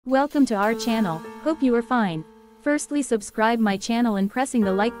Welcome to our channel, hope you are fine. Firstly, subscribe my channel and pressing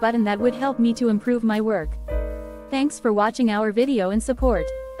the like button, that would help me to improve my work. Thanks for watching our video and support.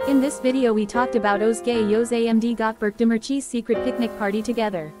 In this video we talked about Özge and Gôkberk Demirci's secret picnic party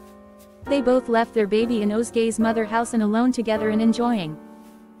together. They both left their baby in Özge's mother house and alone together and enjoying.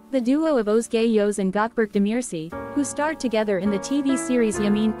 The duo of Özge and Gôkberk Demirci, who starred together in the TV series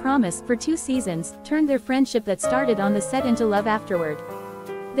Yamin Promise for 2 seasons, turned their friendship that started on the set into love afterward.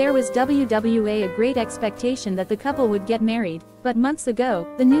 There was a great expectation that the couple would get married, but months ago,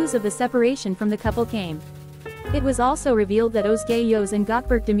 the news of the separation from the couple came. It was also revealed that Özge and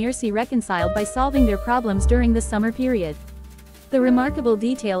Gôkberk Demirci reconciled by solving their problems during the summer period. The remarkable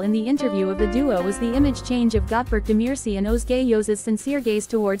detail in the interview of the duo was the image change of Gôkberk Demirci and Özge's sincere gaze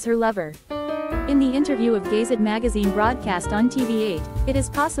towards her lover. In the interview of Gazette magazine broadcast on TV8, it is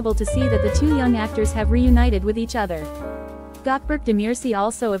possible to see that the two young actors have reunited with each other. Gôkberk Demirci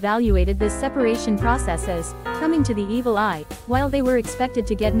also evaluated this separation process as coming to the evil eye, while they were expected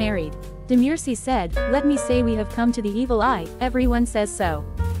to get married. Demirci said, "Let me say we have come to the evil eye, everyone says so.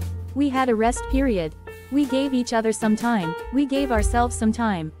 We had a rest period. We gave each other some time, we gave ourselves some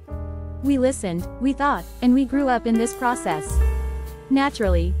time. We listened, we thought, and we grew up in this process.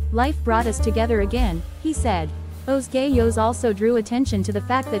 Naturally, life brought us together again," he said. Özge also drew attention to the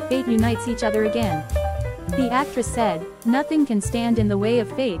fact that fate unites each other again. The actress said, "Nothing can stand in the way of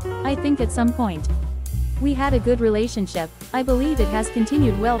fate, I think at some point. We had a good relationship, I believe it has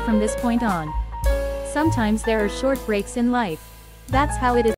continued well from this point on. Sometimes there are short breaks in life. That's how it is."